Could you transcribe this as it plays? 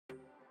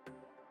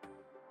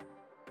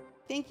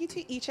Thank you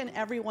to each and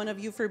every one of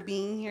you for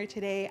being here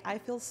today. I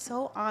feel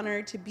so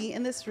honored to be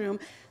in this room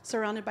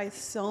surrounded by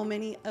so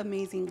many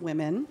amazing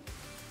women.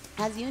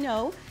 As you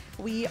know,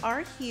 we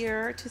are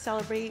here to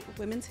celebrate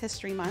Women's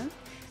History Month,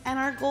 and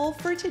our goal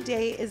for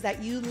today is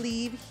that you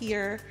leave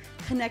here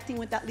connecting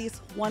with at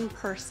least one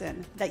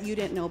person that you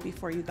didn't know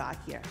before you got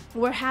here.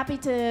 We're happy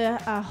to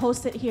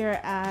host it here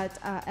at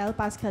El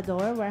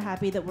Pescador. We're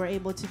happy that we're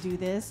able to do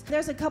this.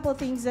 There's a couple of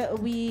things that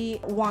we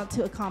want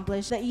to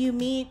accomplish, that you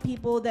meet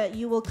people that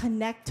you will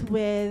connect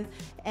with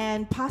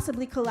and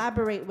possibly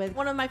collaborate with.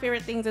 One of my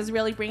favorite things is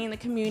really bringing the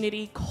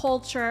community,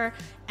 culture,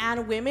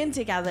 and women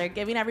together,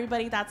 giving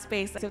everybody that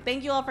space. So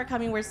thank you all for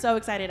coming. We're so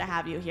excited to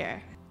have you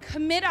here.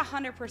 Commit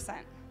 100%.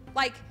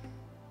 Like,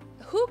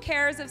 who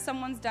cares if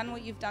someone's done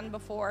what you've done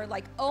before?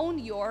 Like, own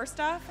your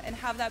stuff and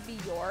have that be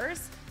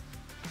yours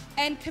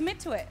and commit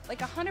to it, like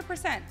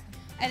 100%.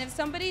 And if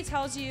somebody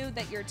tells you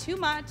that you're too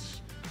much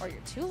or you're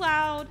too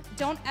loud,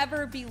 don't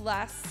ever be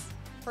less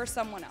for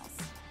someone else.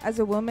 As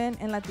a woman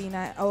and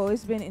Latina, I've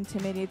always been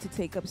intimidated to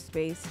take up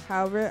space.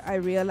 However, I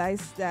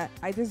realized that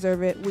I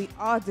deserve it. We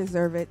all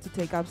deserve it to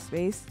take up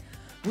space.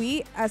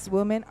 We as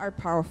women are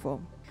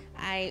powerful.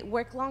 I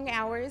work long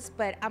hours,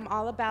 but I'm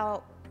all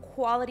about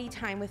quality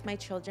time with my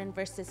children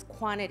versus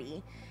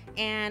quantity.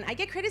 And I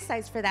get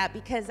criticized for that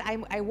because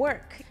I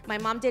work. My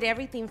mom did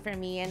everything for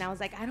me, and I was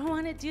like, I don't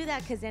want to do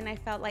that, because then I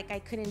felt like I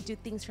couldn't do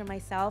things for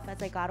myself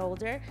as I got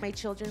older. My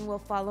children will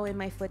follow in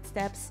my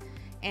footsteps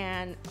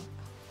and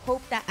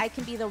hope that I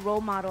can be the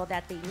role model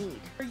that they need.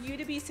 For you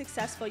to be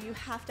successful, you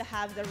have to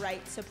have the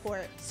right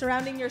support.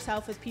 Surrounding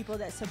yourself with people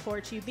that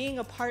support you, being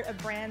a part of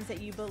brands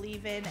that you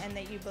believe in and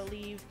that you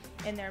believe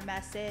in their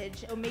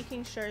message,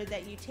 making sure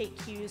that you take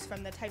cues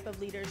from the type of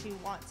leaders you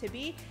want to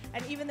be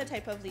and even the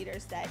type of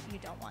leaders that you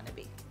don't want to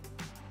be.